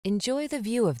Enjoy the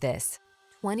view of this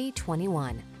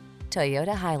 2021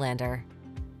 Toyota Highlander.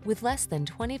 With less than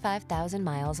 25,000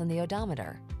 miles on the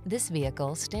odometer, this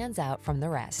vehicle stands out from the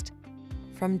rest.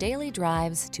 From daily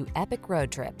drives to epic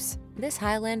road trips, this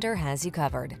Highlander has you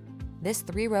covered. This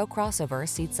three-row crossover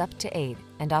seats up to 8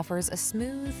 and offers a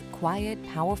smooth, quiet,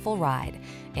 powerful ride,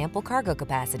 ample cargo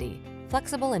capacity,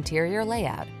 flexible interior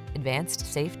layout, advanced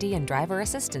safety and driver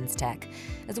assistance tech,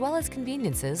 as well as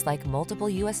conveniences like multiple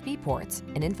USB ports,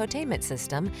 an infotainment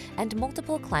system, and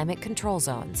multiple climate control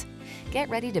zones. Get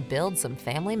ready to build some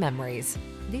family memories.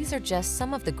 These are just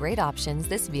some of the great options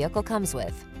this vehicle comes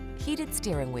with: heated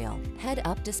steering wheel,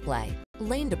 head-up display,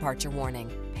 lane departure warning,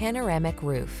 panoramic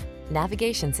roof,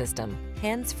 navigation system,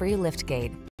 hands-free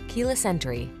liftgate, keyless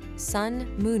entry,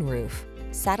 sun, moonroof,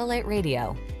 satellite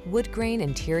radio, woodgrain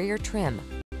interior trim.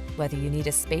 Whether you need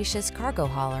a spacious cargo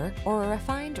hauler or a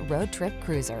refined road trip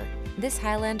cruiser, this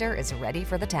Highlander is ready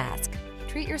for the task.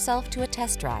 Treat yourself to a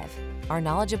test drive. Our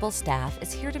knowledgeable staff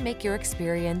is here to make your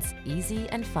experience easy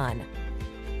and fun.